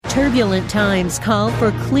Turbulent times call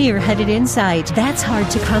for clear-headed insight. That's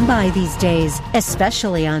hard to come by these days,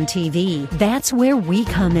 especially on TV. That's where we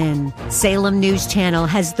come in. Salem News Channel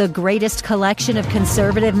has the greatest collection of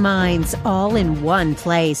conservative minds all in one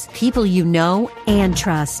place. People you know and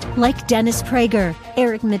trust, like Dennis Prager,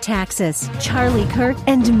 Eric Metaxas, Charlie Kirk,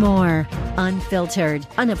 and more. Unfiltered,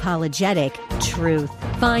 unapologetic truth.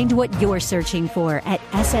 Find what you're searching for at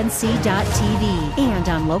snc.tv and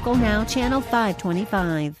on Local Now, Channel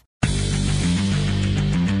 525.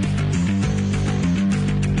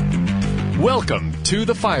 Welcome to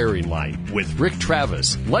The Firing Line with Rick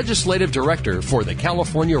Travis, Legislative Director for the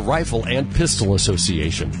California Rifle and Pistol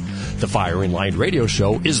Association. The Firing Line radio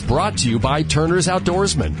show is brought to you by Turner's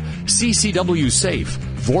Outdoorsman, CCW Safe,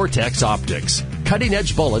 Vortex Optics, Cutting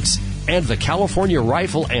Edge Bullets, and the California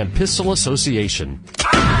Rifle and Pistol Association.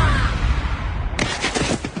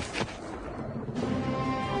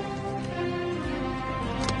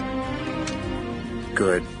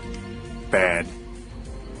 Good. Bad.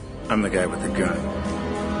 I'm the guy with the gun.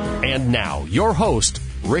 And now, your host,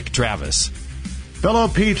 Rick Travis. Fellow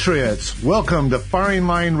Patriots, welcome to Firing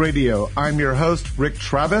Line Radio. I'm your host, Rick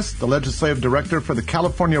Travis, the Legislative Director for the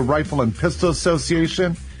California Rifle and Pistol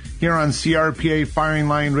Association. Here on CRPA Firing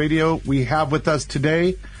Line Radio, we have with us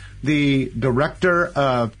today the Director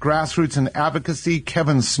of Grassroots and Advocacy,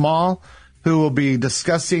 Kevin Small, who will be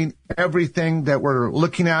discussing everything that we're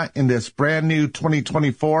looking at in this brand new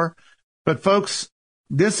 2024. But folks,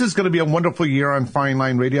 this is going to be a wonderful year on Firing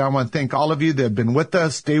Line Radio. I want to thank all of you that have been with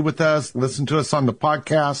us, stay with us, listen to us on the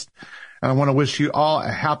podcast. And I want to wish you all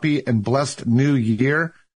a happy and blessed new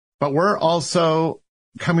year. But we're also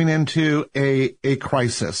coming into a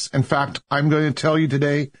crisis. In fact, I'm going to tell you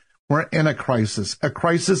today, we're in a crisis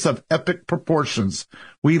of epic proportions.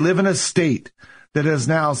 We live in a state that is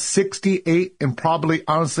now 68 and probably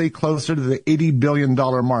honestly closer to the $80 billion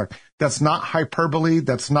mark. That's not hyperbole.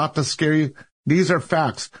 That's not the scary. These are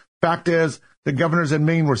facts. Fact is, the governors in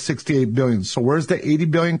Maine were 68 billion. So where's the 80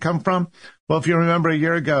 billion come from? Well, if you remember a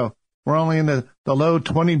year ago, we're only in the low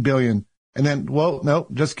 20 billion. And then, well, no,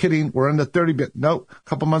 just kidding. We're in the 30 billion. No, a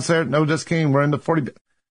couple months later, no, just kidding. We're in the 40 billion.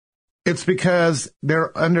 It's because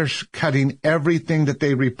they're undercutting everything that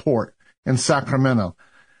they report in Sacramento.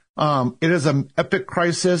 It is an epic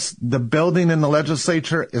crisis. The building in the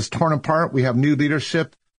legislature is torn apart. We have new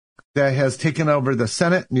leadership that has taken over the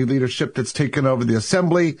Senate, new leadership that's taken over the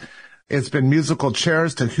Assembly. It's been musical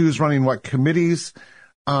chairs to who's running what committees.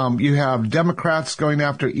 You have Democrats going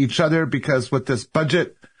after each other because with this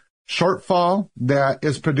budget shortfall that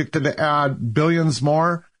is predicted to add billions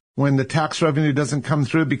more when the tax revenue doesn't come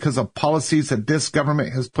through because of policies that this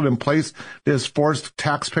government has put in place that has forced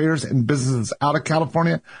taxpayers and businesses out of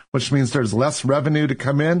California, which means there's less revenue to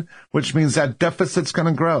come in, which means that deficit's going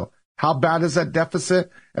to grow. How bad is that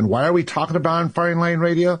deficit? And why are we talking about it on Firing Line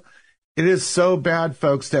Radio? It is so bad,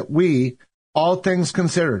 folks, that we, all things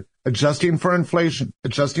considered, adjusting for inflation,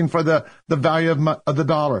 adjusting for the value of the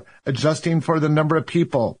dollar, adjusting for the number of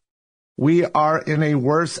people, we are in a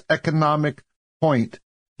worse economic point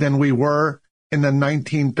than we were in the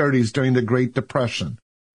 1930s during the Great Depression.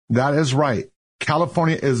 That is right.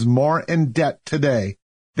 California is more in debt today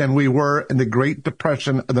than we were in the Great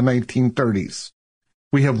Depression of the 1930s.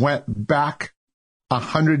 We have went back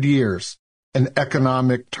 100 years in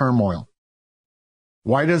economic turmoil.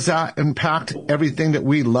 Why does that impact everything that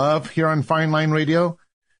we love here on Firing Line Radio?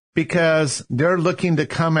 Because they're looking to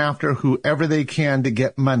come after whoever they can to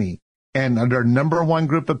get money. And their number one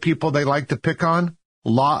group of people they like to pick on,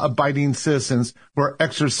 law-abiding citizens who are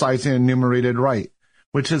exercising a enumerated right,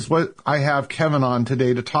 which is what I have Kevin on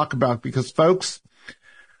today to talk about. Because, folks,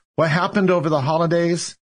 what happened over the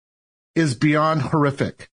holidays is beyond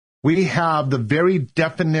horrific. We have the very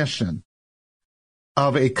definition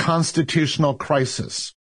of a constitutional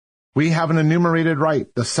crisis. We have an enumerated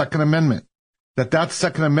right, the Second Amendment, that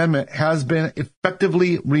Second Amendment has been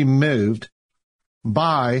effectively removed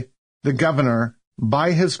by the governor,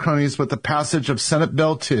 by his cronies with the passage of Senate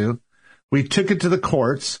Bill 2. We took it to the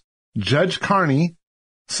courts. Judge Carney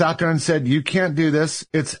sat there and said, you can't do this.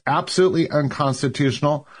 It's absolutely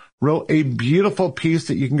unconstitutional. Wrote a beautiful piece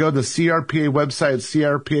that you can go to the CRPA website at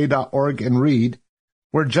crpa.org and read,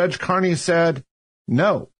 where Judge Carney said,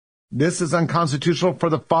 no, this is unconstitutional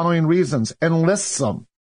for the following reasons, and lists them.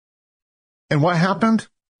 And what happened?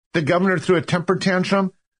 The governor threw a temper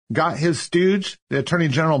tantrum, got his stooge, the Attorney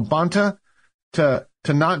General Bonta, to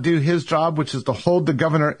not do his job, which is to hold the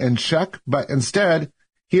governor in check, but instead,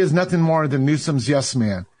 he is nothing more than Newsom's yes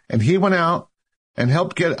man. And he went out and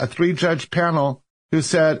helped get a 3-judge panel who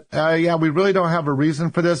said, yeah, we really don't have a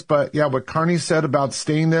reason for this, but yeah, what Carney said about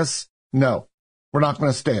staying this, no. We're not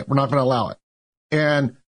going to stay it. We're not going to allow it.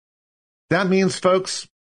 And that means, folks,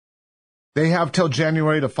 they have till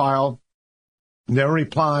January to file their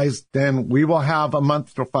replies. Then we will have a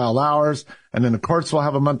month to file ours, and then the courts will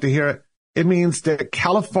have a month to hear it. It means that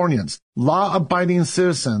Californians, law-abiding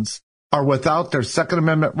citizens, are without their Second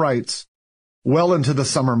Amendment rights well into the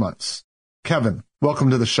summer months. Kevin, welcome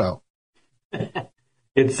to the show.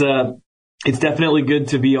 It's definitely good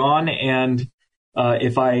to be on, and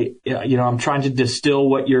I'm trying to distill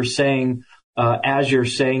what you're saying as you're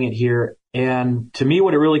saying it here. And to me,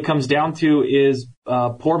 what it really comes down to is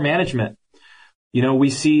poor management. We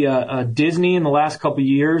see Disney in the last couple of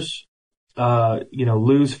years,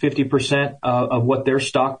 lose 50% of what their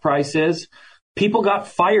stock price is. People got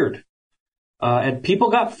fired, and people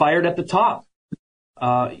got fired at the top.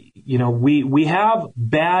 We have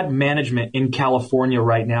bad management in California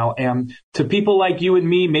right now. And to people like you and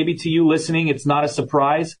me, maybe to you listening, it's not a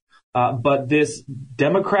surprise. But this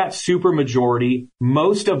Democrat supermajority,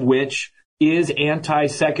 most of which is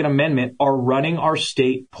anti-Second Amendment, are running our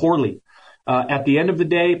state poorly. At the end of the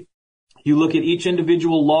day, you look at each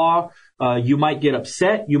individual law, you might get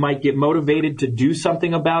upset, you might get motivated to do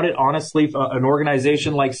something about it. Honestly, an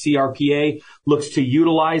organization like CRPA looks to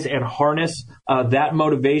utilize and harness that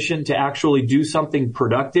motivation to actually do something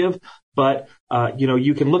productive. But,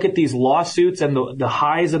 you can look at these lawsuits and the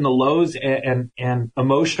highs and the lows and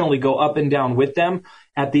emotionally go up and down with them.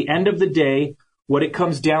 At the end of the day, what it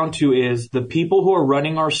comes down to is the people who are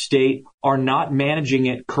running our state are not managing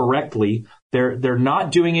it correctly. They're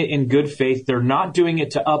not doing it in good faith. They're not doing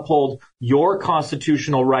it to uphold your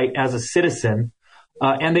constitutional right as a citizen,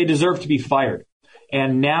 and they deserve to be fired.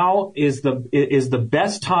 And now is the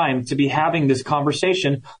best time to be having this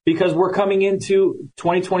conversation because we're coming into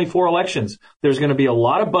 2024 elections. There's going to be a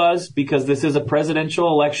lot of buzz because this is a presidential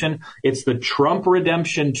election. It's the Trump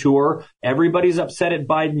redemption tour. Everybody's upset at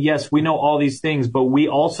Biden. Yes, we know all these things, but we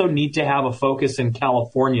also need to have a focus in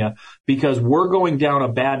California because we're going down a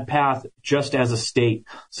bad path just as a state.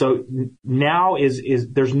 So now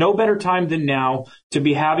there's no better time than now to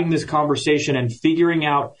be having this conversation and figuring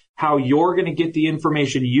out how you're going to get the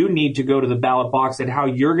information you need to go to the ballot box and how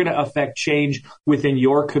you're going to affect change within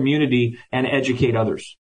your community and educate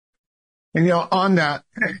others. And, on that,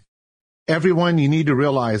 everyone, you need to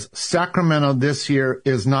realize Sacramento this year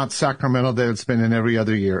is not Sacramento that it's been in every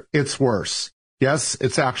other year. It's worse. Yes,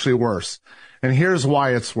 it's actually worse. And here's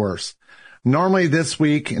why it's worse. Normally this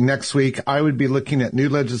week and next week, I would be looking at new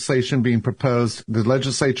legislation being proposed. The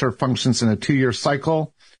legislature functions in a 2-year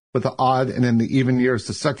cycle, with the odd and then the even years,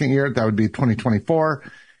 the second year, that would be 2024.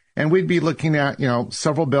 And we'd be looking at,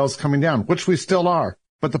 several bills coming down, which we still are.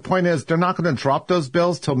 But the point is, they're not going to drop those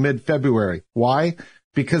bills till mid-February. Why?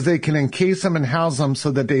 Because they can encase them and house them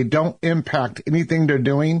so that they don't impact anything they're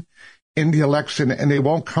doing in the election, and they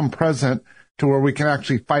won't come present to where we can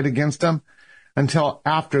actually fight against them until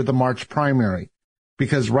after the March primary.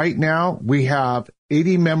 Because right now we have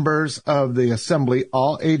 80 members of the assembly,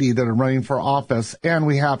 all 80 that are running for office, and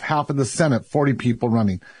we have half of the Senate, 40 people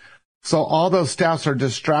running. So all those staffs are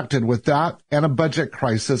distracted with that and a budget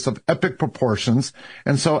crisis of epic proportions.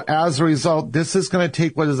 And so as a result, this is going to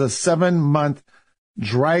take what is a 7-month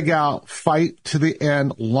drag out fight to the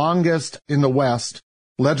end, longest in the West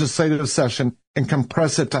legislative session, and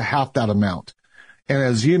compress it to half that amount. And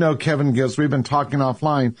as you know, Kevin Gibbs, we've been talking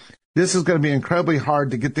offline, this is going to be incredibly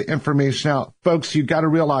hard to get the information out. Folks, you got to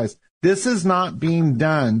realize this is not being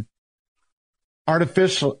done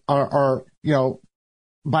artificial or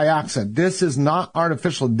by accident. This is not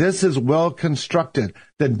artificial. This is well constructed.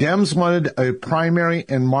 The Dems wanted a primary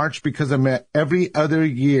in March because it met every other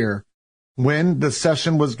year when the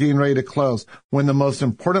session was getting ready to close. When the most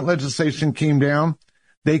important legislation came down,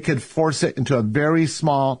 they could force it into a very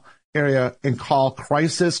small area and call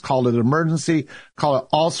crisis, call it emergency, call it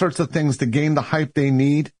all sorts of things to gain the hype they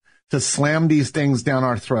need to slam these things down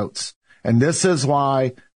our throats. And this is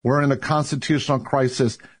why we're in a constitutional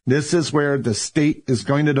crisis. This is where the state is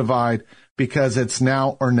going to divide because it's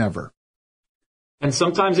now or never. And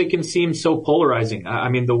sometimes it can seem so polarizing. I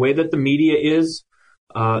mean, the way that the media is,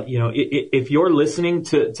 if you're listening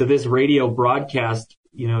to this radio broadcast,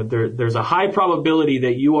 there's a high probability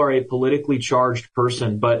that you are a politically charged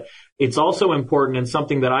person, but it's also important, and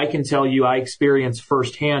something that I can tell you I experience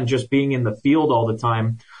firsthand just being in the field all the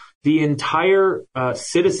time. The entire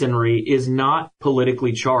citizenry is not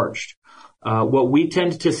politically charged. What we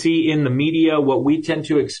tend to see in the media, what we tend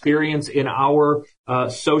to experience in our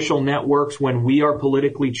social networks when we are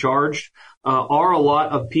politically charged, are a lot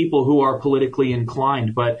of people who are politically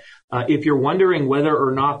inclined. But if you're wondering whether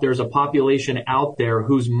or not there's a population out there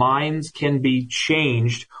whose minds can be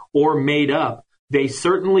changed or made up, they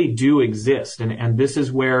certainly do exist. And this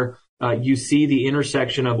is where you see the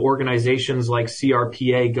intersection of organizations like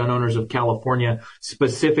CRPA, Gun Owners of California,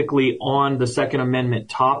 specifically on the Second Amendment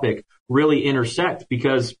topic, really intersect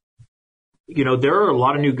because, you know, there are a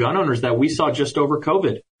lot of new gun owners that we saw just over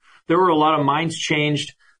COVID. There were a lot of minds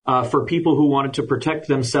changed for people who wanted to protect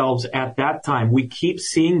themselves at that time. We keep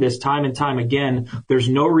seeing this time and time again. There's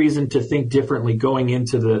no reason to think differently going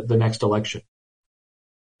into the next election.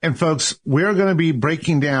 And folks, we're going to be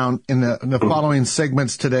breaking down in the following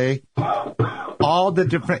segments today all the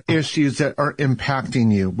different issues that are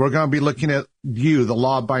impacting you. We're going to be looking at you, the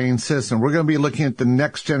law-abiding citizen. We're going to be looking at the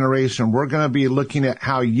next generation. We're going to be looking at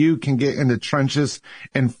how you can get in the trenches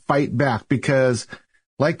and fight back because,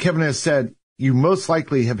 like Kevin has said, you most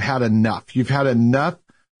likely have had enough. You've had enough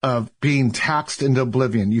of being taxed into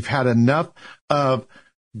oblivion. You've had enough of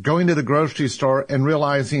going to the grocery store and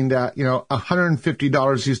realizing that, you know,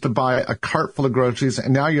 $150 used to buy a cart full of groceries,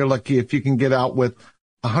 and now you're lucky if you can get out with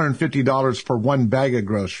 $150 for one bag of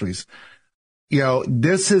groceries. You know,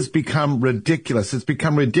 this has become ridiculous. It's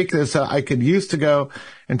become ridiculous that I could used to go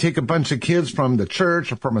and take a bunch of kids from the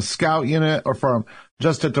church or from a scout unit or from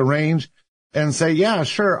just at the range and say, yeah,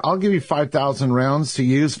 sure, I'll give you 5,000 rounds to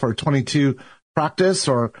use for 22 practice,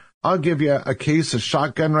 or I'll give you a case of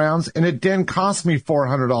shotgun rounds. And it didn't cost me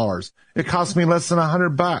 $400. It cost me less than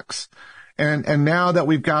 $100. And now that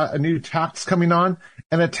we've got a new tax coming on,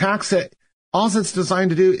 and a tax that all it's designed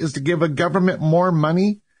to do is to give a government more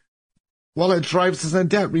money while it drives us in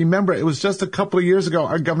debt. Remember, it was just a couple of years ago,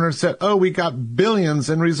 our governor said, oh, we got billions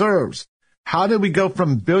in reserves. How did we go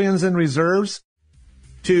from billions in reserves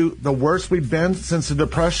to the worst we've been since the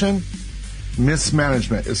Depression?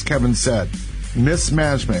 Mismanagement, as Kevin said.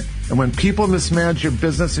 Mismanagement. And when people mismanage your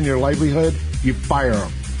business and your livelihood, you fire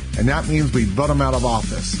them. And that means we vote them out of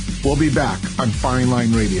office. We'll be back on Firing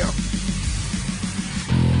Line Radio.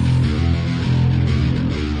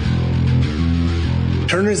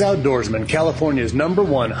 Turner's Outdoorsman, California's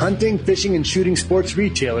 #1 hunting, fishing, and shooting sports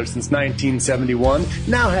retailer since 1971,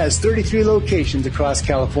 now has 33 locations across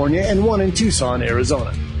California and 1 in Tucson,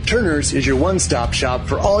 Arizona. Turner's is your one-stop shop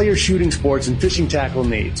for all your shooting sports and fishing tackle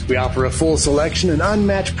needs. We offer a full selection and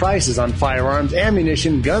unmatched prices on firearms,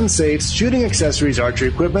 ammunition, gun safes, shooting accessories, archery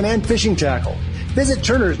equipment, and fishing tackle. Visit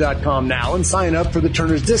Turners.com now and sign up for the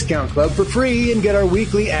Turners Discount Club for free and get our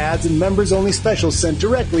weekly ads and members-only specials sent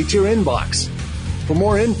directly to your inbox. For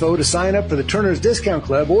more info, to sign up for the Turners Discount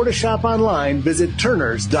Club or to shop online, visit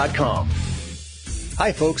Turners.com.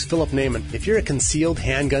 Hi folks, Philip Naiman. If you're a concealed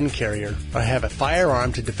handgun carrier or have a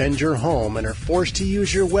firearm to defend your home and are forced to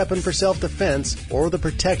use your weapon for self-defense or the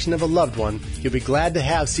protection of a loved one, you'll be glad to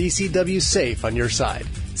have CCW Safe on your side.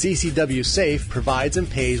 CCW Safe provides and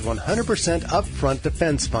pays 100% upfront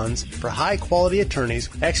defense funds for high-quality attorneys,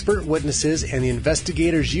 expert witnesses, and the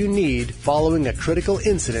investigators you need following a critical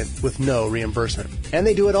incident with no reimbursement. And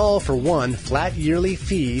they do it all for one flat yearly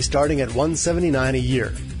fee starting at $179 a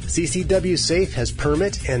year. CCW Safe has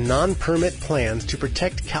permit and non-permit plans to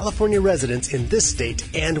protect California residents in this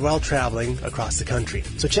state and while traveling across the country.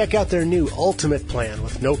 So check out their new Ultimate Plan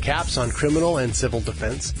with no caps on criminal and civil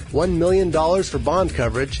defense, $1 million for bond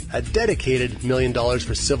coverage, a dedicated $1 million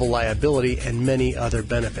for civil liability, and many other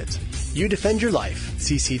benefits. You defend your life.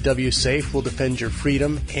 CCW Safe will defend your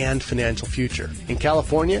freedom and financial future. In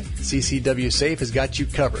California, CCW Safe has got you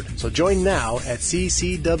covered. So join now at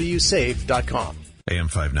ccwsafe.com. AM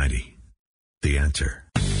 590, The Answer.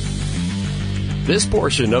 This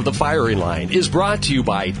portion of the Firing Line is brought to you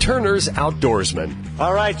by Turner's Outdoorsman.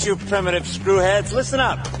 All right, you primitive screwheads, listen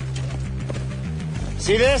up.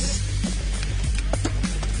 See this?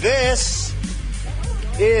 This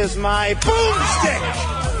is my boomstick.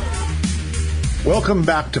 Welcome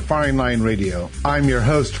back to Firing Line Radio. I'm your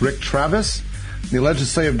host, Rick Travis, the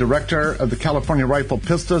Legislative Director of the California Rifle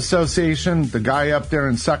Pistol Association, the guy up there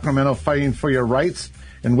in Sacramento fighting for your rights.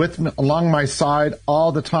 And with me, along my side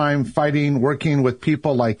all the time, fighting, working with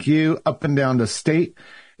people like you up and down the state,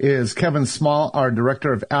 is Kevin Small, our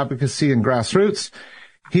Director of Advocacy and Grassroots.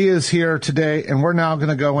 He is here today, and we're now going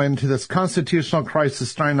to go into this constitutional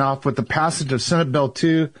crisis, starting off with the passage of Senate Bill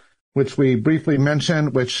 2, which we briefly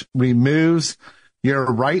mentioned, which removes your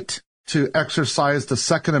right to exercise the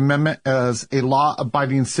Second Amendment as a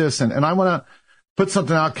law-abiding citizen. And I want to put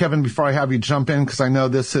something out, Kevin, before I have you jump in, because I know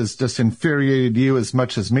this has just infuriated you as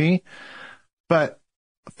much as me. But,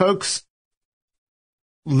 folks,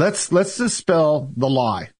 let's dispel the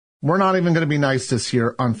lie. We're not even going to be nice this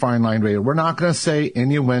year on Firing Line Radio. We're not going to say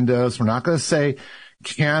innuendos. We're not going to say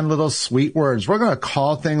canned little sweet words. We're going to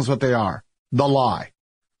call things what they are. The lie.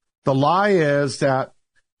 The lie is that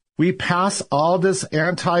We pass all this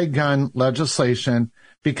anti-gun legislation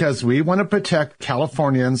because we want to protect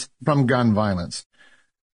Californians from gun violence.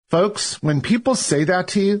 Folks, when people say that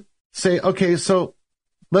to you, say, okay, so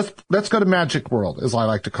let's go to Magic World, as I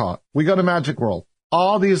like to call it. We go to Magic World.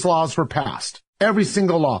 All these laws were passed. Every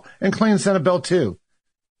single law, including Senate Bill 2.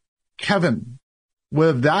 Kevin, would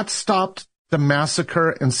have that stopped the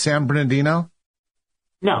massacre in San Bernardino?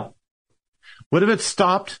 No. Would have it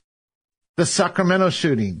stopped the Sacramento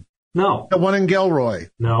shooting? No. The one in Gilroy?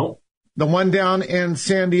 No. The one down in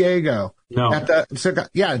San Diego? No.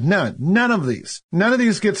 None of these. None of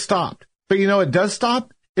these get stopped. But you know what does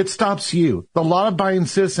stop? It stops you, the law-abiding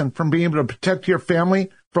citizen, from being able to protect your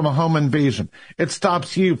family from a home invasion. It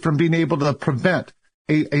stops you from being able to prevent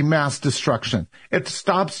a mass destruction. It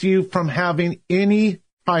stops you from having any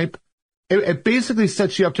type. It basically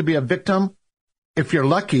sets you up to be a victim if you're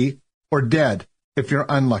lucky, or dead if you're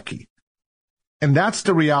unlucky. And that's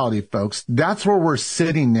the reality, folks. That's where we're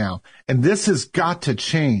sitting now. And this has got to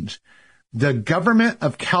change. The government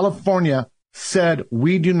of California said,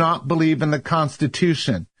 we do not believe in the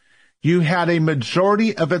Constitution. You had a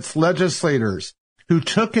majority of its legislators who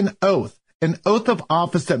took an oath of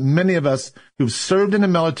office that many of us who've served in the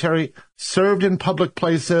military, served in public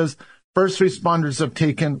places, first responders have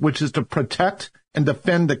taken, which is to protect and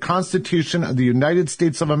defend the Constitution of the United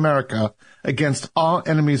States of America against all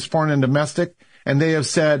enemies, foreign and domestic. And they have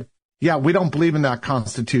said, yeah, we don't believe in that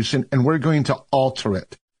Constitution, and we're going to alter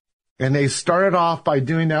it. And they started off by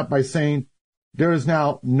doing that by saying there is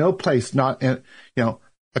now no place,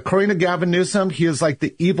 according to Gavin Newsom, he is like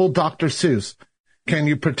the evil Dr. Seuss. Can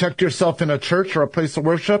you protect yourself in a church or a place of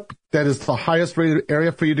worship that is the highest rated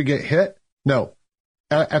area for you to get hit? No.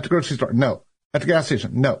 At the grocery store? No. At the gas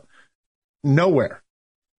station? No. Nowhere.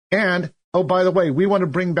 And, oh, by the way, we want to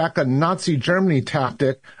bring back a Nazi Germany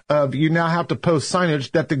tactic of you now have to post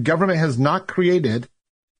signage that the government has not created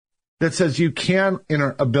that says you can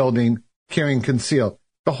enter a building carrying concealed.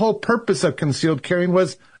 The whole purpose of concealed carrying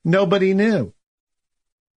was nobody knew.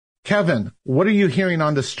 Kevin, what are you hearing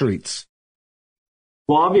on the streets?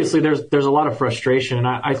 Well, obviously, there's a lot of frustration. And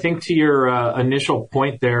I think to your initial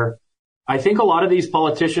point there, I think a lot of these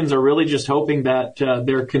politicians are really just hoping that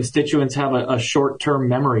their constituents have a short-term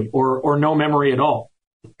memory or no memory at all.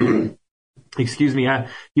 Excuse me.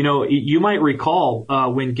 You might recall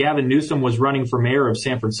when Gavin Newsom was running for mayor of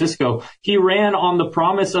San Francisco, he ran on the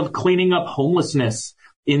promise of cleaning up homelessness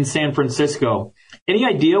in San Francisco. Any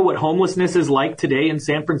idea what homelessness is like today in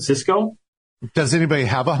San Francisco? Does anybody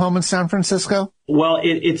have a home in San Francisco? Well,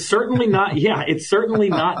 it's certainly not. Yeah, it's certainly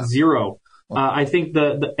not zero. I think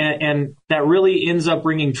and that really ends up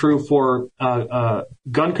ringing true for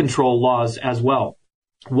gun control laws as well.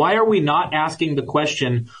 Why are we not asking the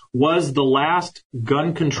question, was the last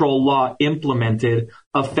gun control law implemented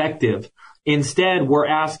effective? Instead, we're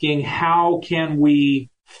asking, how can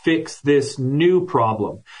we fix this new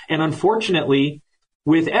problem? And unfortunately,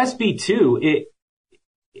 with SB 2,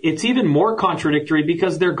 it's even more contradictory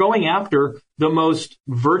because they're going after the most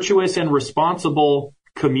virtuous and responsible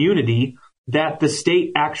community that the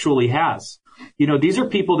state actually has. These are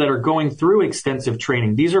people that are going through extensive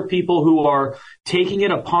training. These are people who are taking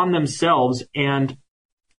it upon themselves and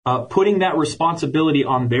putting that responsibility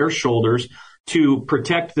on their shoulders to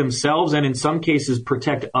protect themselves and in some cases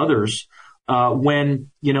protect others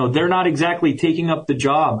when, they're not exactly taking up the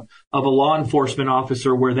job of a law enforcement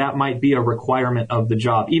officer where that might be a requirement of the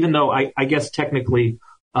job, even though I guess technically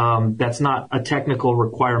that's not a technical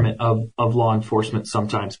requirement of law enforcement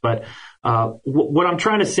sometimes. But what I'm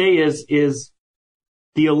trying to say is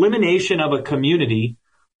the elimination of a community.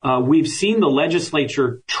 We've seen the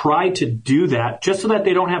legislature try to do that just so that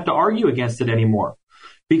they don't have to argue against it anymore.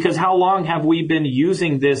 Because how long have we been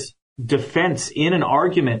using this defense in an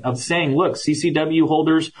argument of saying, look, CCW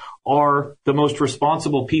holders are the most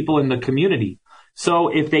responsible people in the community. So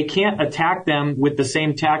if they can't attack them with the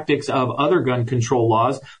same tactics of other gun control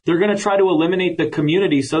laws, they're going to try to eliminate the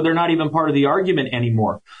community so they're not even part of the argument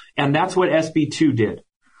anymore. And that's what SB 2 did.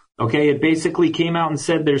 Okay, it basically came out and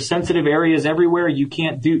said there's sensitive areas everywhere you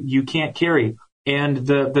can't carry. And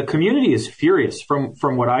the community is furious from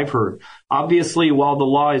what I've heard. Obviously, while the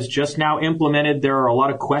law is just now implemented, there are a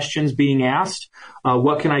lot of questions being asked.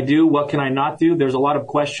 What can I do? What can I not do? There's a lot of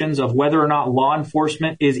questions of whether or not law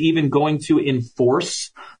enforcement is even going to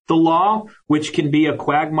enforce the law, which can be a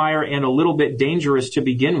quagmire and a little bit dangerous to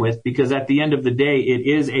begin with, because at the end of the day, it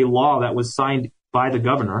is a law that was signed by the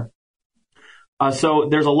governor. So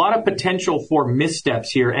there's a lot of potential for missteps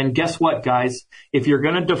here. And guess what, guys? If you're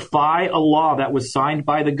going to defy a law that was signed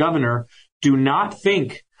by the governor, do not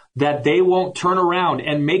think that they won't turn around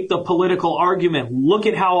and make the political argument. Look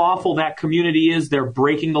at how awful that community is. They're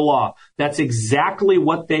breaking the law. That's exactly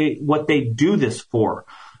what they do this for.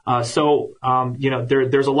 There's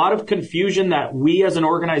a lot of confusion that we as an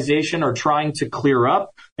organization are trying to clear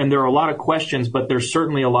up, and there are a lot of questions, but there's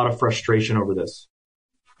certainly a lot of frustration over this.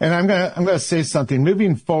 And I'm gonna say something.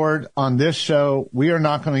 Moving forward on this show, we are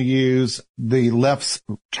not going to use the left's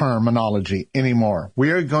terminology anymore. We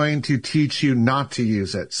are going to teach you not to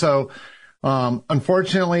use it. So,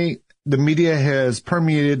 unfortunately, the media has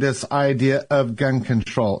permeated this idea of gun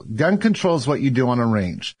control. Gun control is what you do on a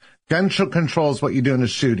range. Gun control is what you do in a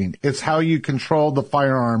shooting. It's how you control the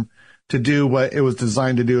firearm to do what it was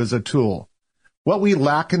designed to do as a tool. What we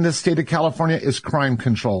lack in this state of California is crime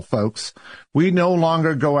control, folks. We no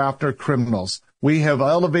longer go after criminals. We have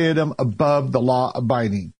elevated them above the law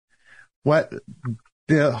abiding. What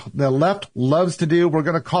the left loves to do, we're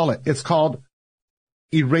going to call it. It's called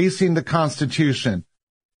erasing the Constitution,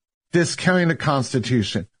 discounting the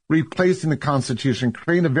Constitution, replacing the Constitution,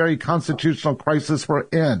 creating a very constitutional crisis we're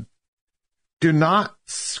in. Do not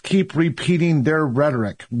keep repeating their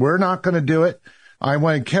rhetoric. We're not going to do it. I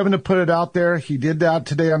wanted Kevin to put it out there. He did that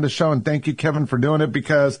today on the show, and thank you, Kevin, for doing it,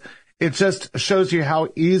 because it just shows you how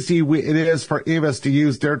easy it is for any of us to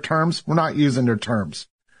use their terms. We're not using their terms.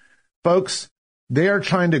 Folks, they are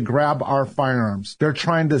trying to grab our firearms. They're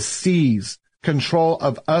trying to seize control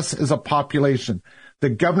of us as a population.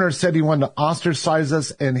 The governor said he wanted to ostracize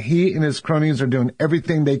us, and he and his cronies are doing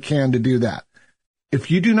everything they can to do that.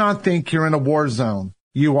 If you do not think you're in a war zone,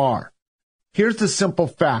 you are. Here's the simple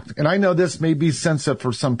fact, and I know this may be sensitive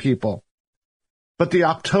for some people, but the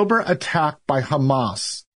October attack by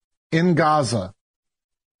Hamas in Gaza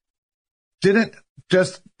didn't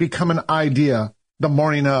just become an idea the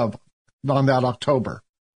morning of on that October.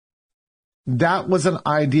 That was an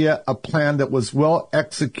idea, a plan that was well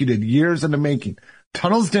executed, years in the making.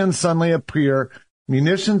 Tunnels didn't suddenly appear.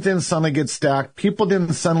 Munitions didn't suddenly get stacked. People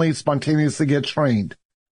didn't suddenly spontaneously get trained.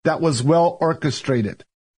 That was well orchestrated.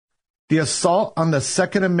 The assault on the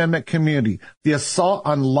Second Amendment community, the assault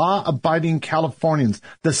on law-abiding Californians,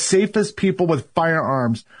 the safest people with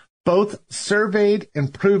firearms, both surveyed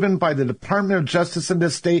and proven by the Department of Justice in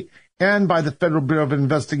this state and by the Federal Bureau of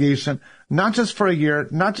Investigation, not just for a year,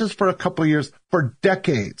 not just for a couple of years, for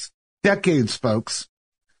decades. Decades, folks.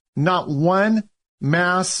 Not one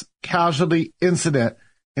mass casualty incident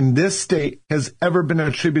in this state has ever been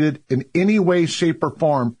attributed in any way, shape, or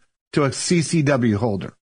form to a CCW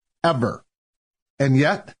holder. Ever. And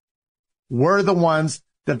yet, we're the ones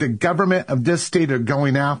that the government of this state are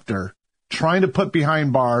going after, trying to put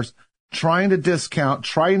behind bars, trying to discount,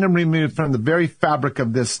 trying to remove from the very fabric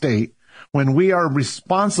of this state, when we are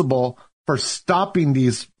responsible for stopping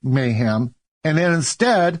these mayhem. And then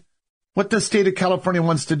instead, what the state of California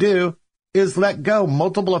wants to do is let go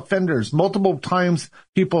multiple offenders. Multiple times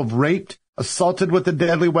people have raped, assaulted with a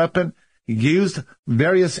deadly weapon, used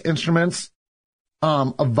various instruments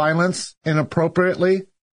of violence inappropriately.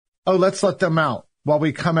 Oh, let's let them out while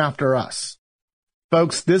we come after us.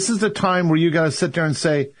 Folks, this is the time where you got to sit there and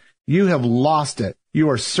say, you have lost it.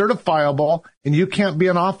 You are certifiable and you can't be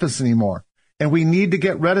in office anymore. And we need to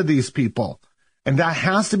get rid of these people. And that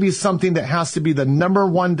has to be something that has to be the number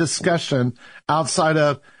one discussion outside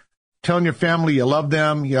of telling your family you love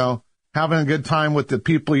them, having a good time with the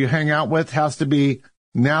people you hang out with. Has to be,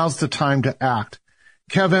 now's the time to act.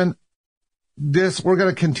 Kevin, we're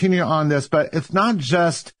going to continue on this, but it's not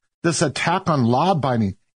just this attack on law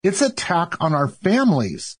abiding. It's attack on our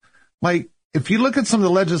families. Like, if you look at some of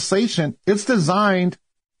the legislation, it's designed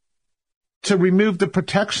to remove the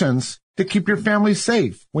protections to keep your family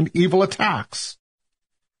safe when evil attacks.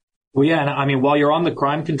 Well, yeah, and I mean, while you're on the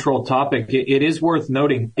crime control topic, it is worth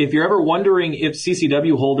noting, if you're ever wondering if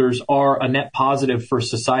CCW holders are a net positive for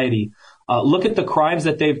society, look at the crimes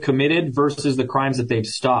that they've committed versus the crimes that they've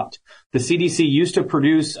stopped. The CDC used to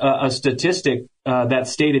produce a statistic that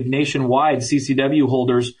stated nationwide CCW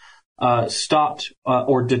holders stopped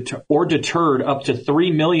or deterred up to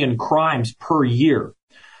 3 million crimes per year.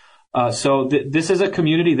 So this is a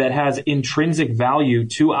community that has intrinsic value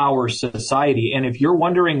to our society. And if you're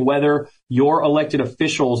wondering whether your elected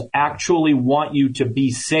officials actually want you to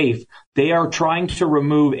be safe, they are trying to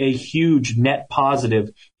remove a huge net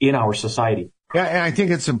positive in our society. Yeah, and I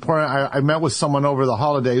think it's important. I met with someone over the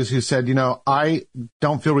holidays who said, I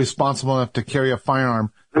don't feel responsible enough to carry a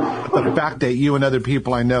firearm. The fact that you and other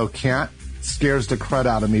people I know can't scares the crud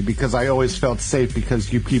out of me, because I always felt safe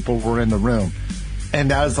because you people were in the room. And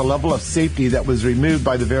that is a level of safety that was removed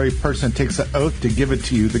by the very person that takes an oath to give it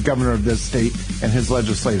to you, the governor of this state and his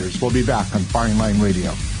legislators. We'll be back on Firing Line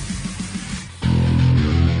Radio.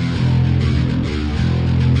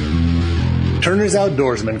 Turner's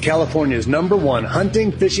Outdoorsman, California's #1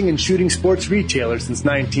 hunting, fishing, and shooting sports retailer since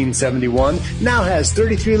 1971, now has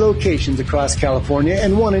 33 locations across California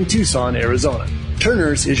and 1 in Tucson, Arizona.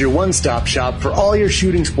 Turner's is your one-stop shop for all your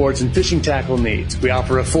shooting sports and fishing tackle needs. We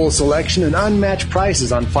offer a full selection and unmatched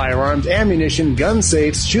prices on firearms, ammunition, gun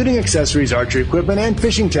safes, shooting accessories, archery equipment, and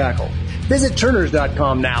fishing tackle. Visit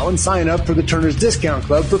Turners.com now and sign up for the Turner's Discount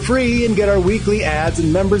Club for free and get our weekly ads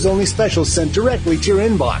and members-only specials sent directly to your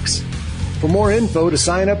inbox. For more info, to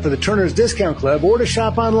sign up for the Turner's Discount Club or to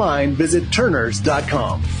shop online, visit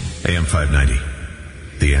Turners.com. AM 590,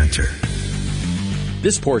 The Answer.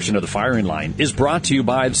 This portion of the firing line is brought to you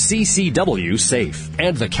by CCW Safe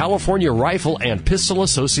and the California Rifle and Pistol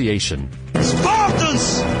Association.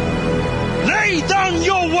 Spartans, lay down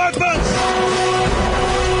your weapons!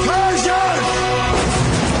 Persians,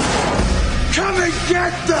 come and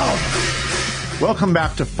get them! Welcome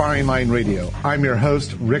back to Firing Line Radio. I'm your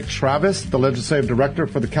host, Rick Travis, the Legislative Director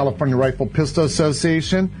for the California Rifle Pistol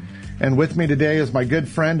Association. And with me today is my good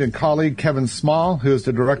friend and colleague, Kevin Small, who is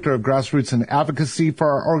the Director of Grassroots and Advocacy for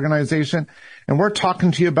our organization. And we're talking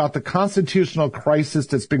to you about the constitutional crisis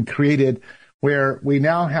that's been created, where we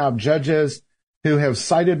now have judges who have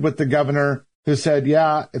sided with the governor, who said,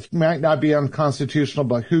 yeah, it might not be unconstitutional,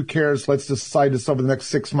 but who cares? Let's decide this over the next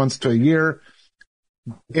 6 months to a year.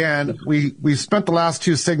 And we spent the last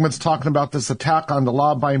 2 segments talking about this attack on the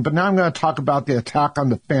law-abiding, but now I'm going to talk about the attack on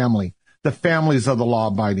the family, the families of the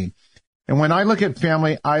law-abiding. And when I look at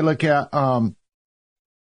family, I look at,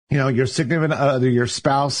 your significant other, your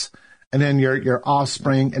spouse, and then your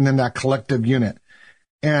offspring, and then that collective unit.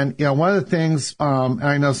 And, one of the things, and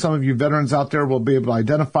I know some of you veterans out there will be able to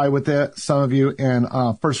identify with it. Some of you in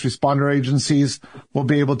first responder agencies will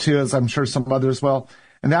be able to, as I'm sure some others will.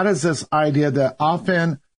 And that is this idea that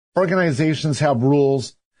often organizations have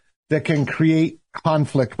rules that can create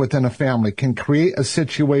conflict within a family, can create a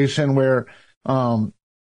situation where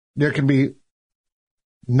there can be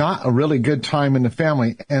not a really good time in the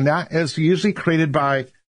family. And that is usually created by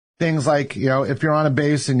things like, if you're on a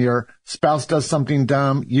base and your spouse does something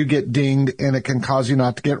dumb, you get dinged and it can cause you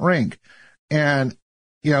not to get ranked. And,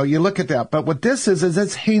 you look at that. But what this is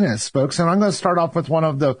it's heinous, folks. And I'm going to start off with one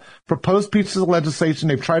of the proposed pieces of legislation.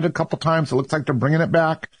 They've tried it a couple times. It looks like they're bringing it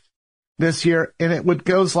back this year. And it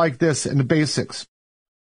goes like this in the basics.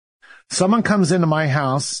 Someone comes into my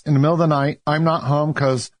house in the middle of the night. I'm not home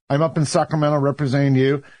because I'm up in Sacramento representing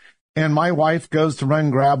you. And my wife goes to run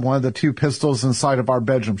and grab one of the 2 pistols inside of our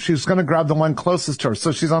bedroom. She's going to grab the one closest to her.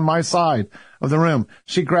 So she's on my side of the room.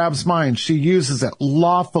 She grabs mine. She uses it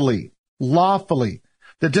lawfully.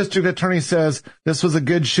 The district attorney says, this was a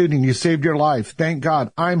good shooting. You saved your life. Thank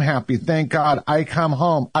God. I'm happy. Thank God. I come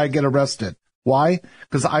home. I get arrested. Why?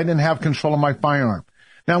 Because I didn't have control of my firearm.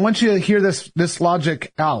 Now, I want you to hear this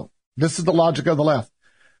logic out. This is the logic of the left.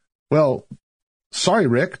 Well, sorry,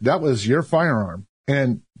 Rick, that was your firearm.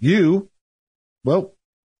 And you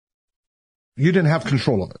didn't have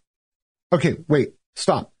control of it. Okay, wait,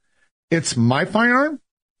 stop. It's my firearm?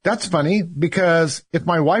 That's funny, because if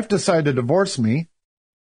my wife decided to divorce me,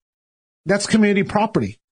 that's community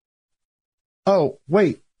property. Oh,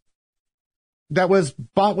 wait. That was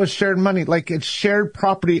bought with shared money. Like, it's shared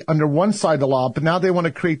property under one side of the law, but now they want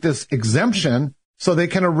to create this exemption so they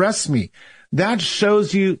can arrest me. That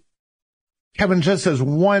shows you, Kevin, just as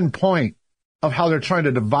one point of how they're trying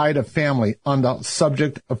to divide a family on the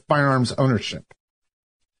subject of firearms ownership.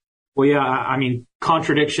 Well, yeah, I mean,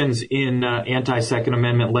 contradictions in anti-Second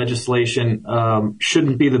Amendment legislation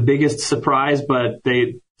shouldn't be the biggest surprise, but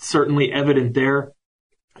they certainly evident there.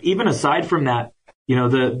 Even aside from that,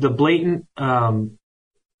 the blatant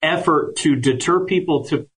effort to deter people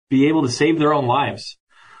to be able to save their own lives.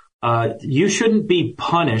 You shouldn't be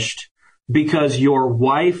punished because your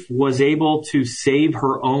wife was able to save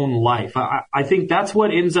her own life. I think that's what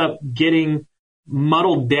ends up getting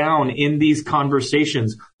muddled down in these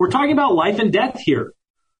conversations. We're talking about life and death here.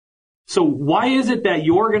 So why is it that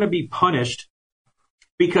you're going to be punished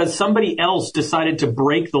because somebody else decided to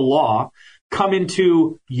break the law, come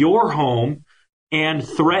into your home, and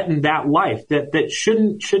threaten that life? That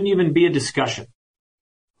shouldn't even be a discussion.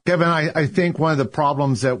 Kevin, I think one of the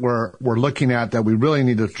problems that we're looking at that we really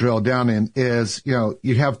need to drill down in is,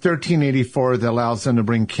 you have 1384 that allows them to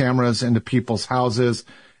bring cameras into people's houses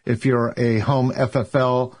if you're a home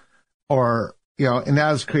FFL, or, and that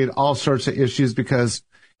has created all sorts of issues because,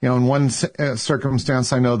 in one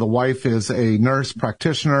circumstance, I know the wife is a nurse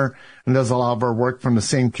practitioner and does a lot of her work from the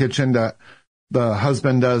same kitchen that the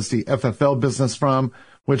husband does the FFL business from,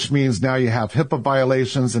 which means now you have HIPAA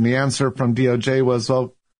violations. And the answer from DOJ was,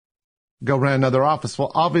 well, go rent another office.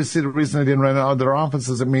 Well, obviously the reason they didn't rent another office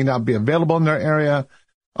is it may not be available in their area.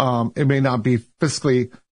 It may not be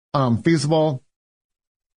fiscally feasible.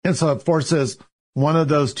 And so it forces one of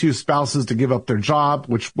those two spouses to give up their job,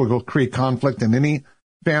 which will create conflict in any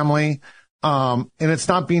family. And it's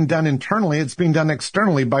not being done internally. It's being done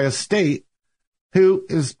externally by a state who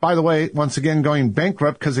is, by the way, once again going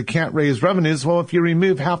bankrupt because it can't raise revenues. Well, if you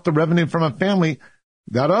remove half the revenue from a family,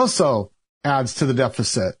 that also adds to the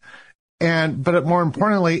deficit. But more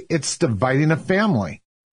importantly, it's dividing a family.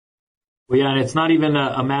 Well, yeah, and it's not even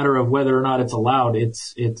a matter of whether or not it's allowed.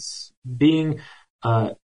 It's being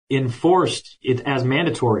enforced as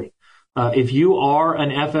mandatory. If you are an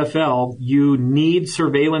FFL, you need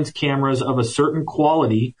surveillance cameras of a certain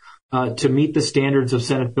quality to meet the standards of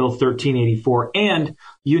Senate Bill 1384. And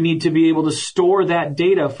you need to be able to store that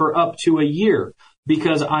data for up to a year,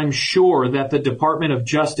 because I'm sure that the Department of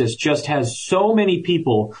Justice just has so many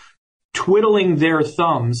people twiddling their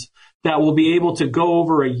thumbs that will be able to go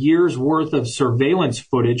over a year's worth of surveillance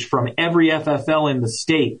footage from every FFL in the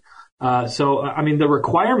state. So, I mean, the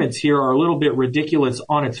requirements here are a little bit ridiculous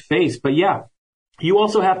on its face. But yeah, you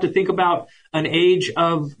also have to think about an age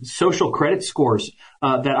of social credit scores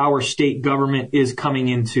that our state government is coming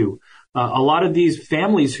into. A lot of these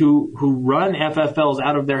families who run FFLs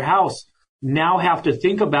out of their house now have to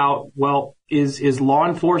think about, well, is law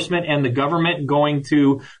enforcement and the government going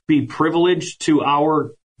to be privileged to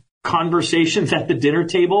our conversations at the dinner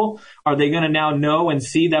table? Are they going to now know and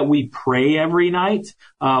see that we pray every night?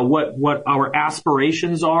 What our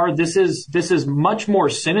aspirations are? This is much more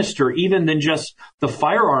sinister even than just the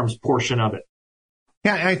firearms portion of it.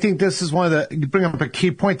 Yeah, I think this is you bring up a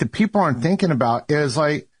key point that people aren't thinking about is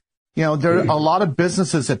like, you know, there are a lot of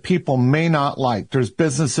businesses that people may not like. There's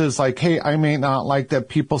businesses like, hey, I may not like that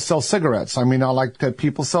people sell cigarettes. I may not like that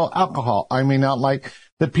people sell alcohol. I may not like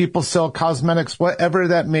that people sell cosmetics, whatever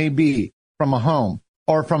that may be, from a home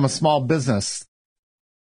or from a small business.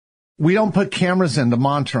 We don't put cameras in to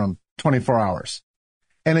monitor them 24 hours.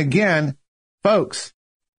 And again, folks,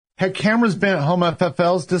 had cameras been at home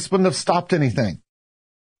FFLs, this wouldn't have stopped anything.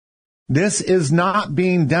 This is not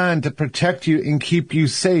being done to protect you and keep you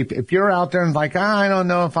safe. If you're out there and like, I don't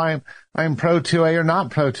know if I'm pro 2A or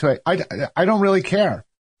not pro 2A, I don't really care.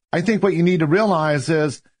 I think what you need to realize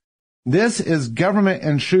is this is government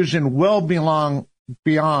intrusion well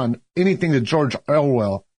beyond anything that George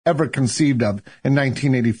Orwell ever conceived of in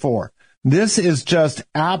 1984. This is just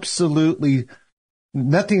absolutely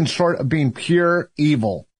nothing short of being pure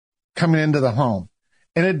evil coming into the home.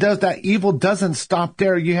 And that evil doesn't stop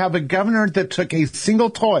there. You have a governor that took a single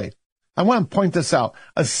toy. I want to point this out.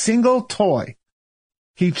 A single toy.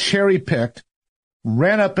 He cherry picked,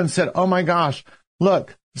 ran up and said, oh my gosh,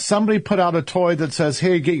 look, somebody put out a toy that says,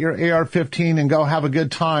 hey, get your AR-15 and go have a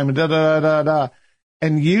good time,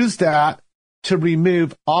 and used that to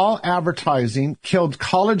remove all advertising, killed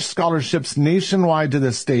college scholarships nationwide to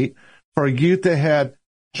the state for a youth that had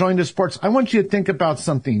joined the sports. I want you to think about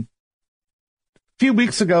something. A few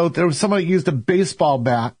weeks ago, there was somebody who used a baseball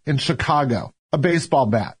bat in Chicago, a baseball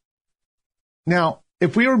bat. Now,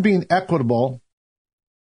 if we were being equitable,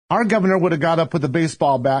 our governor would have got up with a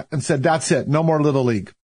baseball bat and said, that's it, no more Little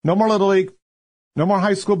League. No more Little League. No more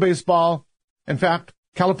high school baseball. In fact,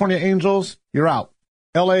 California Angels, you're out.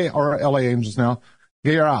 LA Angels now,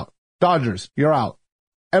 you're out. Dodgers, you're out.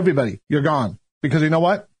 Everybody, you're gone. Because you know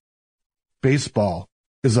what? Baseball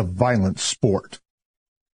is a violent sport.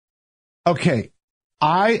 Okay,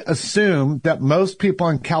 I assume that most people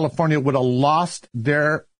in California would have lost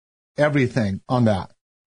their everything on that.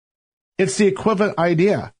 It's the equivalent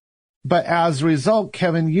idea. But as a result,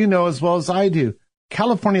 Kevin, you know as well as I do,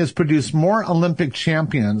 California has produced more Olympic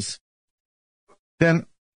champions than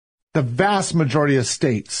the vast majority of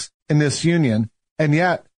states in this union. And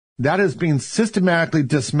yet that is being systematically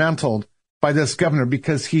dismantled by this governor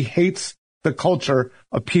because he hates the culture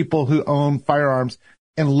of people who own firearms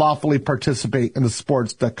and lawfully participate in the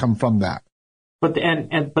sports that come from that. But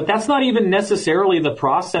that's not even necessarily the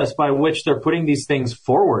process by which they're putting these things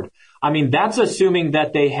forward. I mean, that's assuming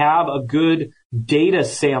that they have a good data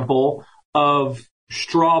sample of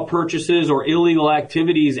straw purchases or illegal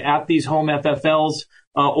activities at these home FFLs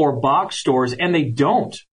or box stores, and they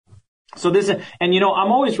don't. So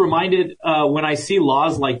I'm always reminded when I see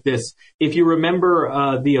laws like this, if you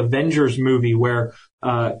remember the Avengers movie where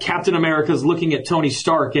Captain America's looking at Tony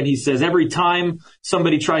Stark and he says, every time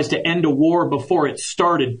somebody tries to end a war before it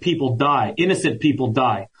started, people die, innocent people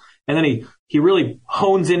die. And then he really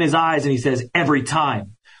hones in his eyes and he says, every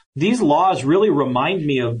time. These laws really remind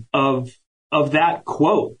me of of that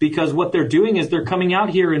quote, because what they're doing is they're coming out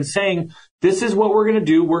here and saying, this is what we're going to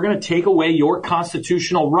do. We're going to take away your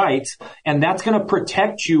constitutional rights, and that's going to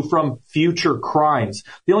protect you from future crimes.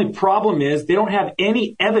 The only problem is they don't have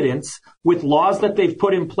any evidence with laws that they've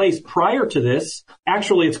put in place prior to this.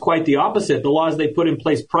 Actually, it's quite the opposite. The laws they put in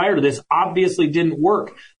place prior to this obviously didn't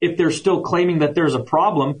work if they're still claiming that there's a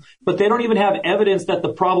problem, but they don't even have evidence that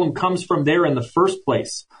the problem comes from there in the first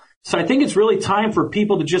place. So I think it's really time for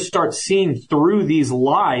people to just start seeing through these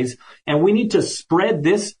lies, and we need to spread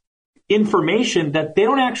this information that they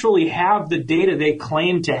don't actually have the data they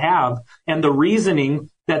claim to have and the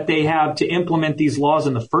reasoning that they have to implement these laws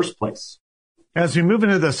in the first place. As we move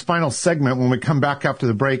into this final segment, when we come back after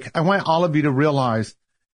the break, I want all of you to realize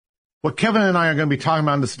what Kevin and I are going to be talking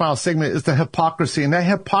about in this final segment is the hypocrisy. And that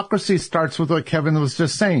hypocrisy starts with what Kevin was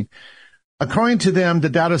just saying. According to them, the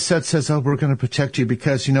data set says, oh, we're going to protect you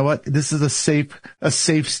because you know what? This is a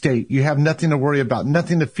safe state. You have nothing to worry about,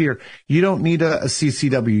 nothing to fear. You don't need a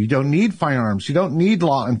CCW. You don't need firearms. You don't need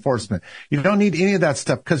law enforcement. You don't need any of that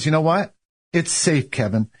stuff because you know what? It's safe,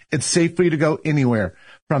 Kevin. It's safe for you to go anywhere.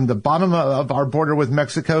 From the bottom of our border with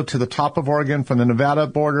Mexico to the top of Oregon, from the Nevada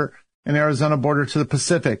border and Arizona border to the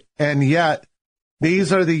Pacific. And yet,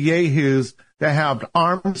 these are the yahoos that have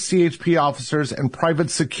armed CHP officers and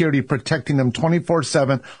private security protecting them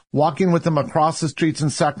 24/7, walking with them across the streets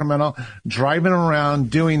in Sacramento, driving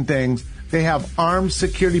around, doing things. They have armed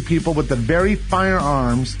security people with the very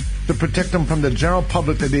firearms to protect them from the general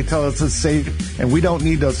public that they tell us is safe, and we don't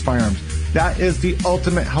need those firearms. That is the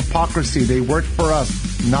ultimate hypocrisy. They work for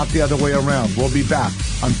us, not the other way around. We'll be back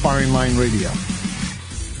on Firing Line Radio.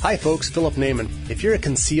 Hi folks, Philip Naiman. If you're a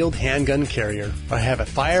concealed handgun carrier or have a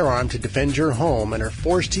firearm to defend your home and are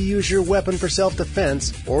forced to use your weapon for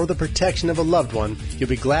self-defense or the protection of a loved one, you'll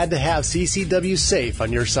be glad to have CCW Safe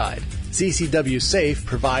on your side. CCW Safe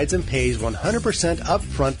provides and pays 100%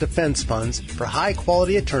 upfront defense funds for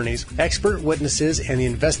high-quality attorneys, expert witnesses, and the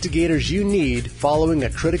investigators you need following a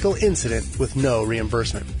critical incident with no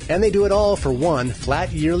reimbursement. And they do it all for one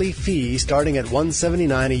flat yearly fee starting at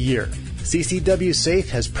 $179 a year. CCW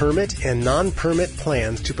Safe has permit and non-permit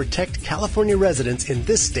plans to protect California residents in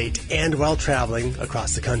this state and while traveling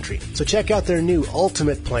across the country. So check out their new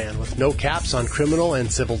Ultimate Plan with no caps on criminal and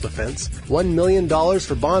civil defense, $1 million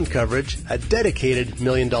for bond coverage, a dedicated $1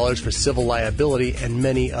 million for civil liability, and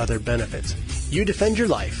many other benefits. You defend your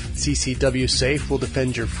life. CCW Safe will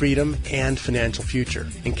defend your freedom and financial future.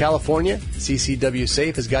 In California, CCW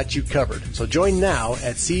Safe has got you covered. So join now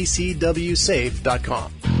at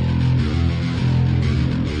ccwsafe.com.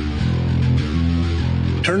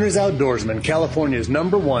 Turner's Outdoorsman, California's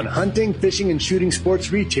 #1 hunting, fishing, and shooting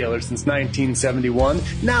sports retailer since 1971,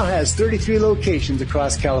 now has 33 locations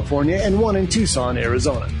across California and 1 in Tucson,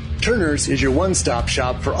 Arizona. Turner's is your one-stop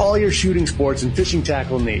shop for all your shooting sports and fishing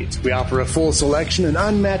tackle needs. We offer a full selection and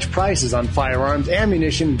unmatched prices on firearms,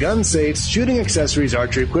 ammunition, gun safes, shooting accessories,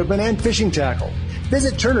 archery equipment, and fishing tackle.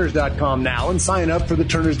 Visit Turners.com now and sign up for the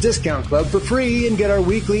Turner's Discount Club for free and get our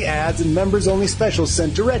weekly ads and members-only specials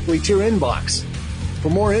sent directly to your inbox. For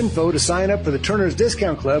more info, to sign up for the Turner's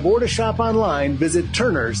Discount Club, or to shop online, visit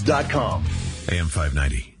Turners.com. AM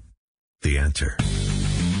 590, The Answer.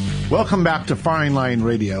 Welcome back to Firing Line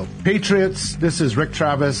Radio. Patriots, this is Rick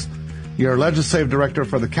Travis, your legislative director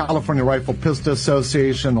for the California Rifle Pistol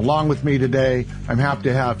Association. Along with me today, I'm happy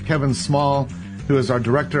to have Kevin Small, who is our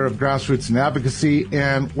director of grassroots and advocacy,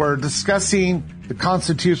 and we're discussing the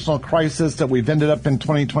constitutional crisis that we've ended up in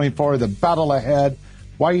 2024, the battle ahead,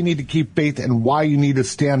 why you need to keep faith, and why you need to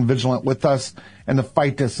stand vigilant with us and to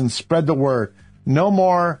fight this and spread the word. No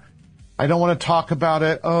more, I don't want to talk about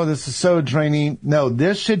it. Oh, this is so draining. No,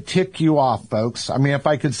 this should tick you off, folks. I mean, if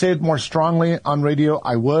I could say it more strongly on radio,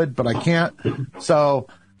 I would, but I can't. So,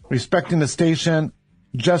 respecting the station,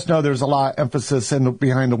 just know there's a lot of emphasis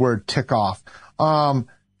behind the word tick off.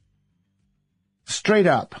 Straight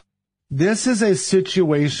up. This is a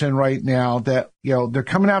situation right now that, they're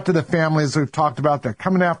coming after the families we've talked about. They're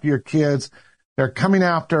coming after your kids. They're coming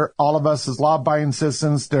after all of us as law-abiding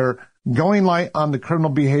citizens. They're going light on the criminal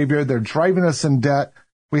behavior. They're driving us in debt.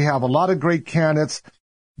 We have a lot of great candidates,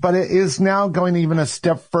 but it is now going even a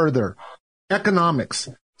step further. Economics.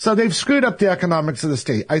 So they've screwed up the economics of the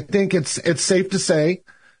state. I think it's safe to say,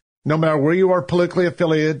 no matter where you are politically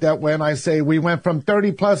affiliated, that when I say we went from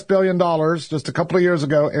 $30+ billion just a couple of years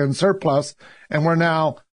ago in surplus, and we're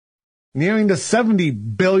now nearing to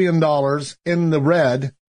 $70 billion in the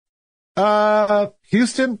red,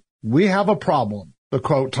 Houston, we have a problem, to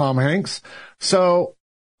quote Tom Hanks. So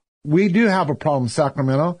we do have a problem,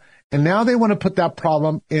 Sacramento, and now they want to put that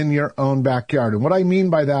problem in your own backyard. And what I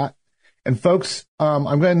mean by that And folks, I'm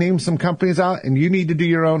going to name some companies out, and you need to do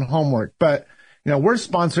your own homework. But, we're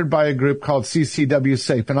sponsored by a group called CCW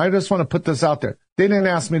Safe, and I just want to put this out there. They didn't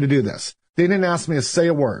ask me to do this. They didn't ask me to say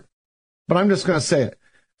a word, but I'm just going to say it.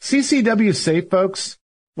 CCW Safe, folks,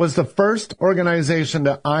 was the first organization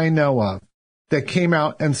that I know of that came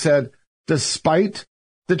out and said, despite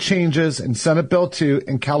the changes in Senate Bill 2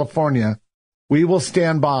 in California, we will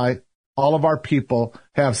stand by all of our people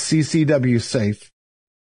have CCW Safe.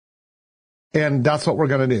 And that's what we're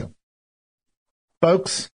going to do.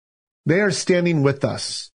 Folks, they are standing with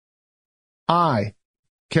us. I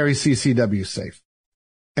carry CCW Safe.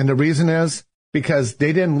 And the reason is because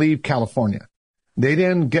they didn't leave California. They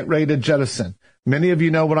didn't get ready to jettison. Many of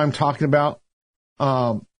you know what I'm talking about.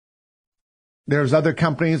 There's other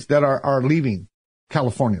companies that are leaving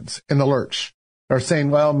Californians in the lurch. They're saying,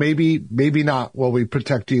 well, maybe not will we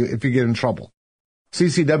protect you if you get in trouble.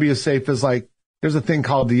 CCW Safe is like, there's a thing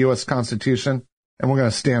called the U.S. Constitution, and we're going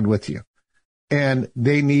to stand with you. And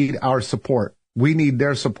they need our support. We need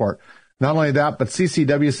their support. Not only that, but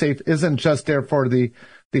CCW Safe isn't just there for the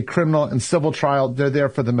criminal and civil trial. They're there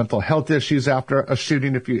for the mental health issues after a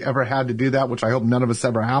shooting, if you ever had to do that, which I hope none of us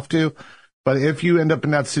ever have to. But if you end up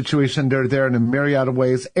in that situation, they're there in a myriad of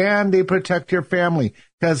ways, and they protect your family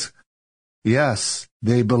because, yes,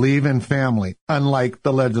 they believe in family, unlike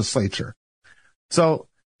the legislature. So,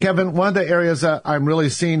 Kevin, one of the areas that I'm really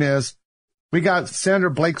seeing is we got Senator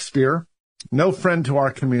Blake Spear, no friend to our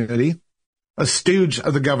community, a stooge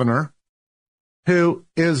of the governor, who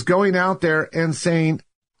is going out there and saying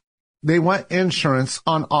they want insurance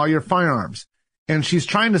on all your firearms. And she's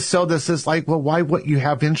trying to sell this as like, well, why wouldn't you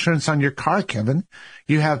have insurance on your car, Kevin?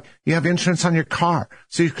 You have insurance on your car.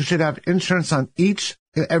 So you should have insurance on each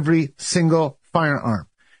and every single firearm.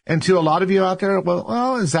 And to a lot of you out there,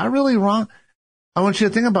 well, is that really wrong? I want you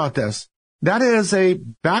to think about this. That is a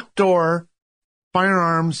backdoor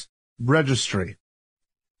firearms registry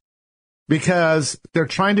because they're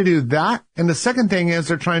trying to do that. And the second thing is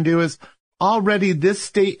they're trying to do is already this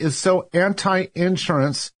state is so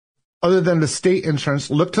anti-insurance other than the state insurance.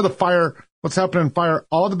 Look to the fire, what's happening in fire.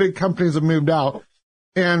 All the big companies have moved out,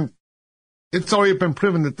 and it's already been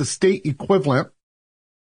proven that the state equivalent,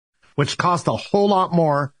 which costs a whole lot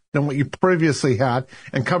more than what you previously had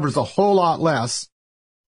and covers a whole lot less,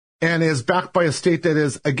 and is backed by a state that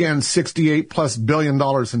is, again, $68+ billion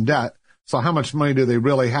in debt. So how much money do they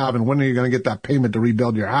really have, and when are you going to get that payment to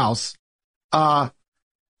rebuild your house?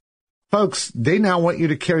 Folks, they now want you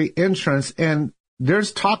to carry insurance, and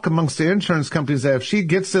there's talk amongst the insurance companies that if she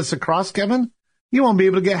gets this across, Kevin, you won't be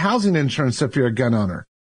able to get housing insurance if you're a gun owner.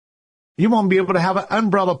 You won't be able to have an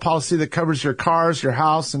umbrella policy that covers your cars, your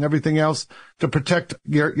house, and everything else to protect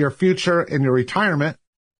your future and your retirement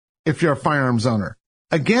if you're a firearms owner.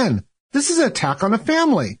 Again, this is an attack on a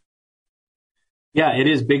family. Yeah, it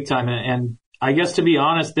is big time. And I guess, to be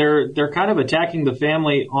honest, they're kind of attacking the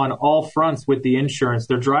family on all fronts with the insurance.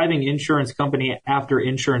 They're driving insurance company after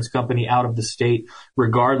insurance company out of the state,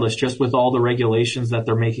 regardless, just with all the regulations that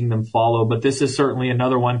they're making them follow. But this is certainly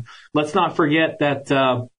another one. Let's not forget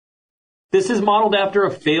that this is modeled after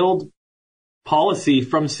a failed policy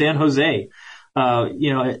from San Jose.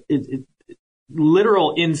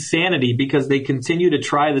 Literal insanity, because they continue to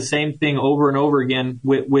try the same thing over and over again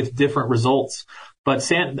with different results. But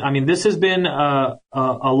this has been a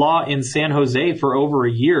law in San Jose for over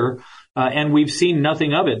a year, and we've seen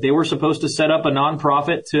nothing of it. They were supposed to set up a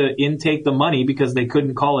nonprofit to intake the money because they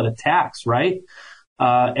couldn't call it a tax, right?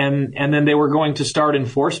 And then they were going to start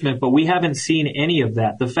enforcement, but we haven't seen any of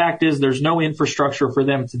that. The fact is there's no infrastructure for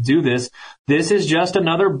them to do this. This is just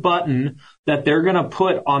another button that they're going to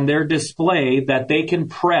put on their display that they can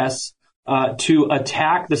press to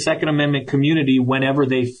attack the Second Amendment community whenever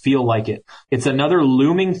they feel like it. It's another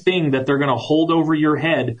looming thing that they're going to hold over your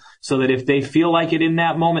head so that if they feel like it in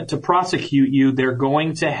that moment to prosecute you, they're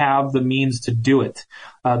going to have the means to do it.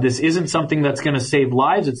 This isn't something that's going to save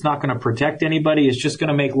lives. It's not going to protect anybody. It's just going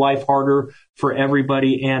to make life harder for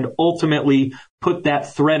everybody and ultimately put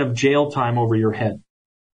that threat of jail time over your head.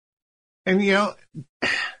 And,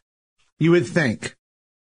 you would think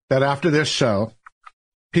that after this show,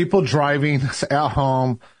 people driving at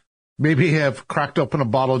home, maybe have cracked open a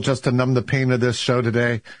bottle just to numb the pain of this show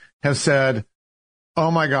today, have said,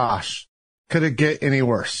 oh my gosh, could it get any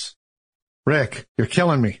worse? Rick, you're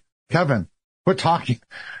killing me. Kevin, quit talking.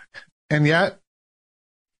 And yet,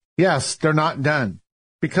 yes, they're not done,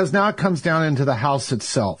 because now it comes down into the House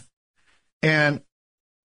itself. And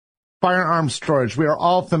firearm storage. We are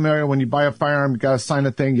all familiar. When you buy a firearm, you got to sign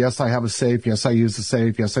a thing. Yes, I have a safe. Yes, I use the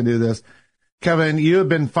safe. Yes, I do this. Kevin, you have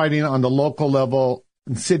been fighting on the local level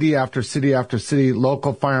in city after city after city,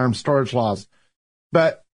 local firearm storage laws.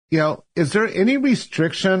 But, is there any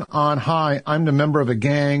restriction on, hi, I'm the member of a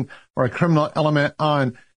gang or a criminal element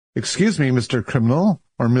on, excuse me, Mr. Criminal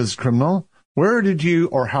or Ms. Criminal, where did you,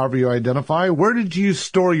 or however you identify, where did you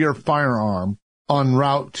store your firearm en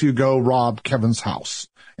route to go rob Kevin's house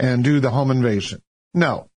and do the home invasion?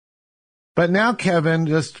 No. But now, Kevin,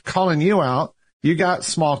 just calling you out, you got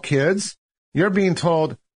small kids. You're being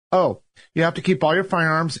told, oh, you have to keep all your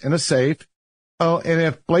firearms in a safe. Oh, and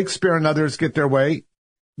if Blake Spear and others get their way,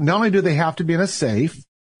 not only do they have to be in a safe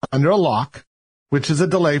under a lock, which is a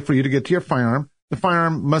delay for you to get to your firearm, the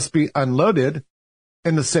firearm must be unloaded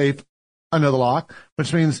in the safe under the lock,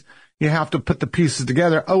 which means you have to put the pieces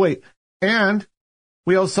together. Oh, wait. And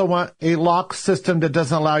we also want a lock system that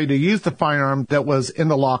doesn't allow you to use the firearm that was in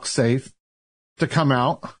the lock safe to come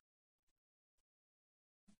out.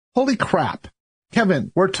 Holy crap.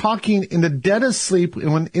 Kevin, we're talking in the dead of sleep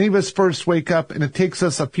when any of us first wake up, and it takes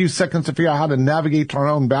us a few seconds to figure out how to navigate to our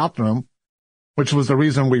own bathroom, which was the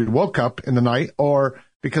reason we woke up in the night, or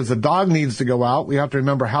because the dog needs to go out, we have to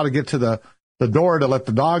remember how to get to the door to let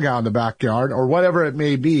the dog out in the backyard, or whatever it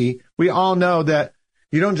may be. We all know that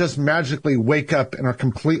you don't just magically wake up and are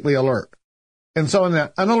completely alert. And so in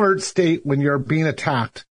that unalert state when you're being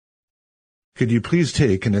attacked, could you please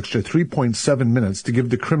take an extra 3.7 minutes to give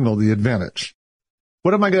the criminal the advantage?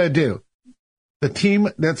 What am I going to do? The team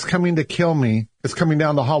that's coming to kill me is coming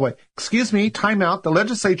down the hallway. Excuse me, time out. The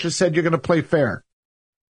legislature said you're going to play fair.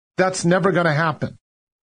 That's never going to happen.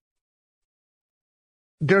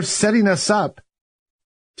 They're setting us up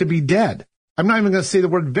to be dead. I'm not even going to say the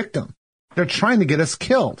word victim. They're trying to get us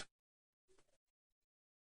killed.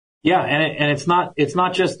 Yeah, and it's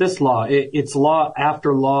not just this law. It's law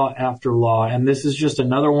after law after law, and this is just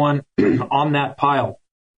another one on that pile.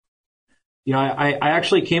 I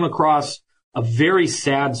actually came across a very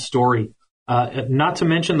sad story, not to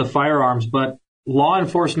mention the firearms, but law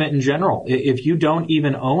enforcement in general. If you don't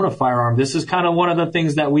even own a firearm, this is kind of one of the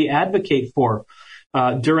things that we advocate for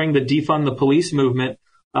during the defund the police movement.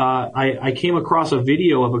 I came across a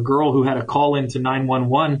video of a girl who had a call into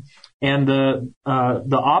 911, and the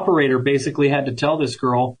operator basically had to tell this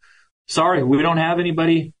girl, sorry, we don't have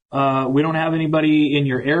anybody. We don't have anybody in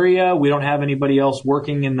your area. We don't have anybody else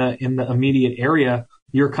working in the immediate area.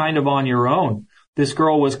 You're kind of on your own. This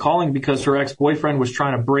girl was calling because her ex-boyfriend was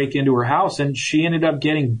trying to break into her house, and she ended up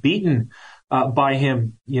getting beaten by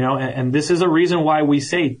him, and this is a reason why we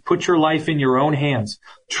say put your life in your own hands,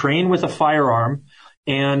 train with a firearm,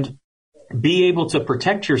 and be able to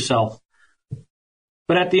protect yourself.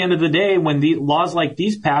 But at the end of the day, when the laws like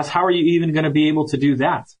these pass, how are you even going to be able to do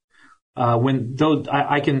that?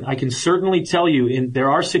 I can certainly tell you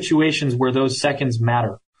there are situations where those seconds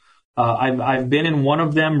matter. I've been in one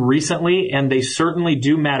of them recently, and they certainly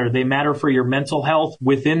do matter. They matter for your mental health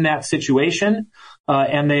within that situation,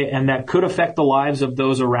 and that could affect the lives of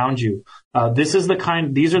those around you. These are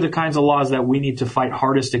the kinds of laws that we need to fight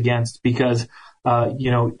hardest against, because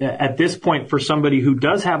at this point, for somebody who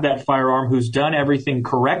does have that firearm, who's done everything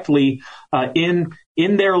correctly in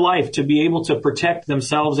their life to be able to protect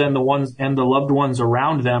themselves and the loved ones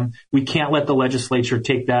around them, we can't let the legislature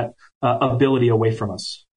take that ability away from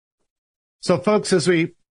us. So, folks,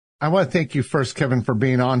 I want to thank you first, Kevin, for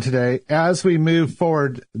being on today. As we move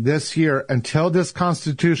forward this year, until this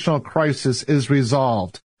constitutional crisis is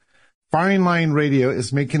resolved, Firing Line Radio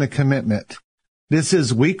is making a commitment. This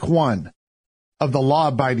is week 1 of the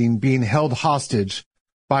law-abiding being held hostage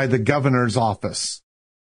by the governor's office.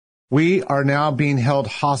 We are now being held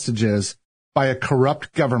hostages by a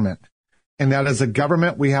corrupt government, and that is a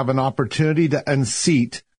government we have an opportunity to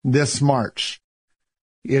unseat this March.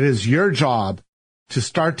 It is your job to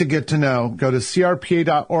start to get to know. Go to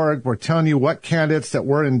crpa.org. We're telling you what candidates that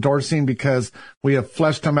we're endorsing because we have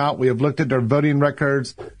fleshed them out. We have looked at their voting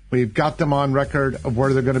records. We've got them on record of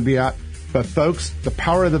where they're going to be at. But, folks, the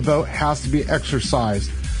power of the vote has to be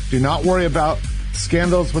exercised. Do not worry about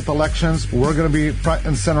scandals with elections. We're going to be front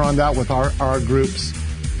and center on that with our groups.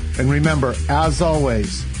 And remember, as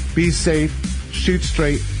always, be safe, shoot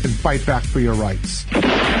straight, and fight back for your rights.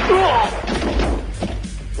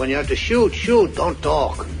 When you have to shoot, don't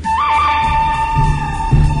talk.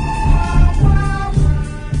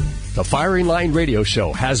 The Firing Line Radio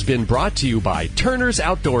Show has been brought to you by Turner's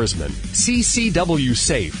Outdoorsman, CCW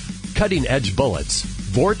Safe, Cutting Edge Bullets,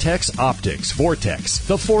 Vortex Optics, Vortex,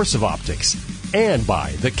 the Force of Optics, and by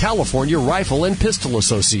the California Rifle and Pistol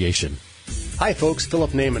Association. Hi folks,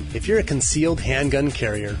 Philip Naiman. If you're a concealed handgun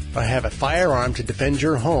carrier or have a firearm to defend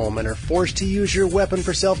your home and are forced to use your weapon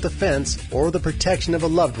for self-defense or the protection of a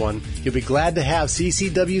loved one, you'll be glad to have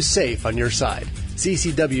CCW Safe on your side.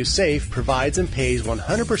 CCW Safe provides and pays 100%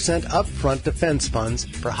 upfront defense funds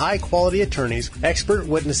for high-quality attorneys, expert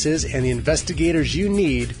witnesses, and the investigators you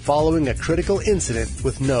need following a critical incident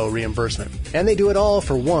with no reimbursement. And they do it all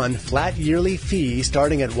for one flat yearly fee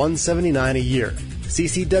starting at $179 a year.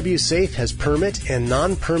 CCW Safe has permit and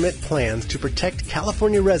non-permit plans to protect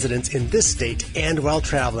California residents in this state and while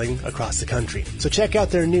traveling across the country. So check out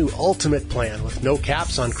their new Ultimate Plan with no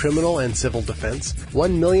caps on criminal and civil defense,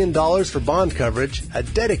 $1 million for bond coverage, a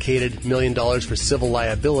dedicated $1 million for civil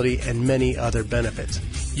liability, and many other benefits.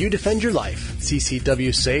 You defend your life.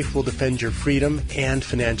 CCW Safe will defend your freedom and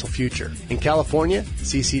financial future. In California,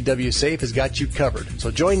 CCW Safe has got you covered.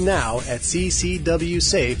 So join now at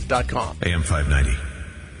ccwsafe.com. AM 590,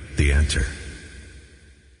 The Answer.